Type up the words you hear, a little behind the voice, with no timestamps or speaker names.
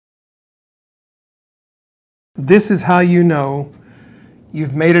This is how you know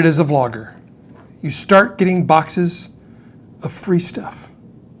you've made it as a vlogger. You start getting boxes of free stuff.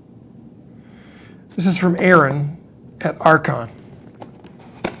 This is from Aaron at ARKON.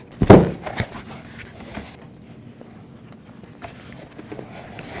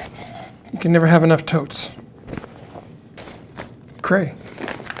 You can never have enough totes. Cray.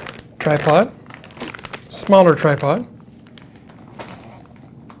 Tripod. Smaller tripod.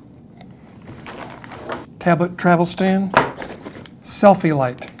 Tablet travel stand. Selfie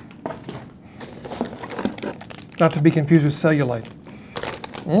light. Not to be confused with cellulite.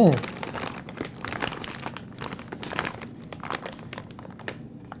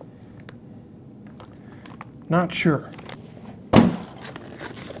 Not sure.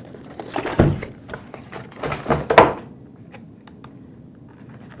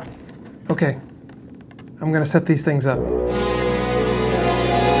 Okay, I'm going to set these things up.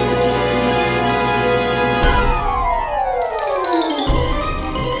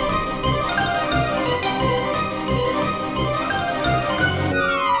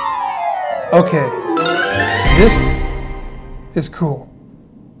 Okay, this is cool.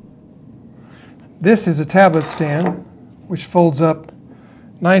 This is a tablet stand which folds up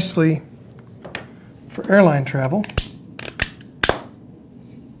nicely for airline travel.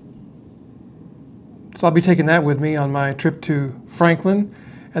 So I'll be taking that with me on my trip to Franklin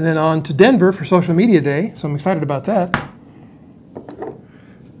and then on to Denver for Social Media Day, so I'm excited about that.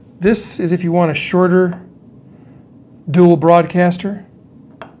 This is if you want a shorter dual broadcaster,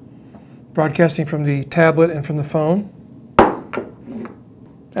 broadcasting from the tablet and from the phone.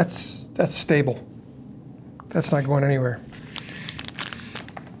 That's stable. That's not going anywhere.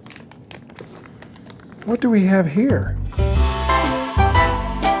 What do we have here?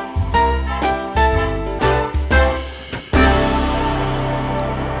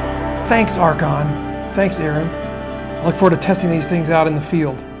 Thanks, ARKON. Thanks, Aaron. I look forward to testing these things out in the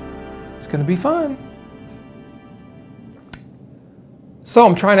field. It's going to be fun. So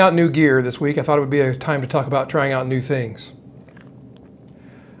I'm trying out new gear this week. I thought it would be a time to talk about trying out new things.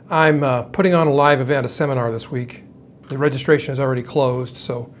 I'm putting on a live event, a seminar this week. The registration is already closed,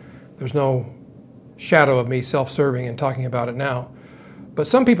 so there's no shadow of me self-serving and talking about it now. But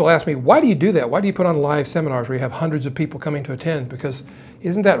some people ask me, why do you do that? Why do you put on live seminars where you have hundreds of people coming to attend? Because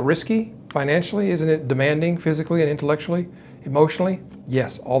isn't that risky financially? Isn't it demanding physically and intellectually, emotionally?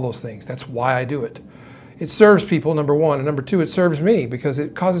 Yes, all those things. That's why I do it. It serves people, number one, and number two, it serves me because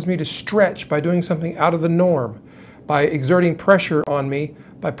it causes me to stretch by doing something out of the norm, by exerting pressure on me,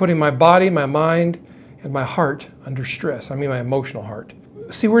 by putting my body, my mind, and my heart under stress. I mean my emotional heart.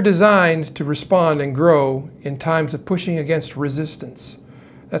 See, we're designed to respond and grow in times of pushing against resistance.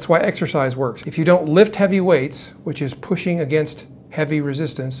 That's why exercise works. If you don't lift heavy weights, which is pushing against heavy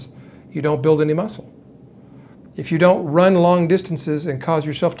resistance, you don't build any muscle. If you don't run long distances and cause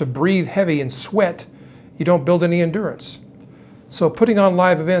yourself to breathe heavy and sweat, you don't build any endurance. So putting on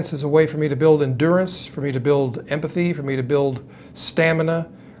live events is a way for me to build endurance, for me to build empathy, for me to build stamina,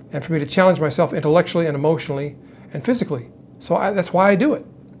 and for me to challenge myself intellectually and emotionally and physically. So that's why I do it.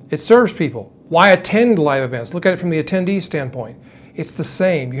 It serves people. Why attend live events? Look at it from the attendee standpoint. It's the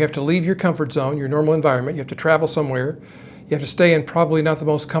same. You have to leave your comfort zone, your normal environment. You have to travel somewhere. You have to stay in probably not the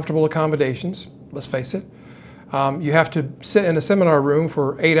most comfortable accommodations, let's face it. You have to sit in a seminar room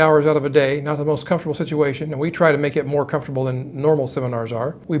for 8 hours out of a day, not the most comfortable situation, and we try to make it more comfortable than normal seminars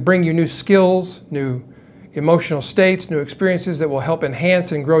are. We bring you new skills, new emotional states, new experiences that will help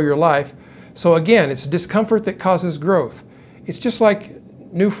enhance and grow your life. So again, it's discomfort that causes growth. It's just like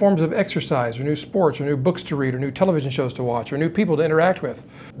new forms of exercise, or new sports, or new books to read, or new television shows to watch, or new people to interact with.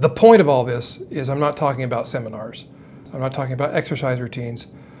 The point of all this is I'm not talking about seminars. I'm not talking about exercise routines.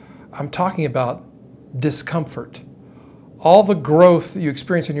 I'm talking about discomfort. All the growth that you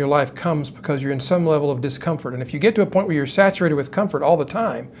experience in your life comes because you're in some level of discomfort. And if you get to a point where you're saturated with comfort all the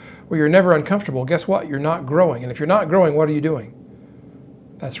time, where you're never uncomfortable, guess what? You're not growing. And if you're not growing, what are you doing?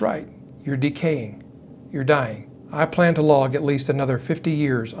 That's right. You're decaying. You're dying. I plan to log at least another 50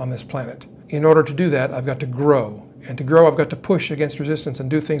 years on this planet. In order to do that, I've got to grow. And to grow, I've got to push against resistance and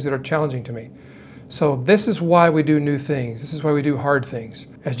do things that are challenging to me. So this is why we do new things. This is why we do hard things.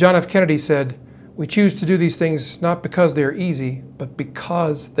 As John F. Kennedy said, we choose to do these things not because they're easy, but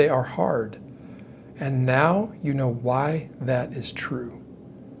because they are hard. And now you know why that is true.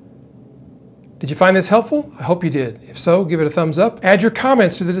 Did you find this helpful? I hope you did. If so, give it a thumbs up. Add your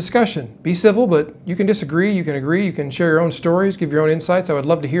comments to the discussion. Be civil, but you can disagree, you can agree, you can share your own stories, give your own insights. I would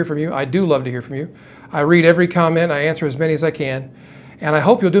love to hear from you. I do love to hear from you. I read every comment, I answer as many as I can. And I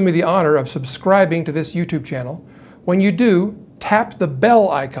hope you'll do me the honor of subscribing to this YouTube channel. When you do, tap the bell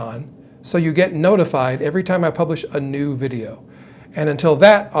icon so you get notified every time I publish a new video. And until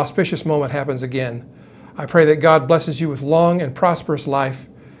that auspicious moment happens again, I pray that God blesses you with long and prosperous life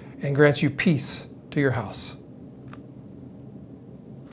and grants you peace to your house.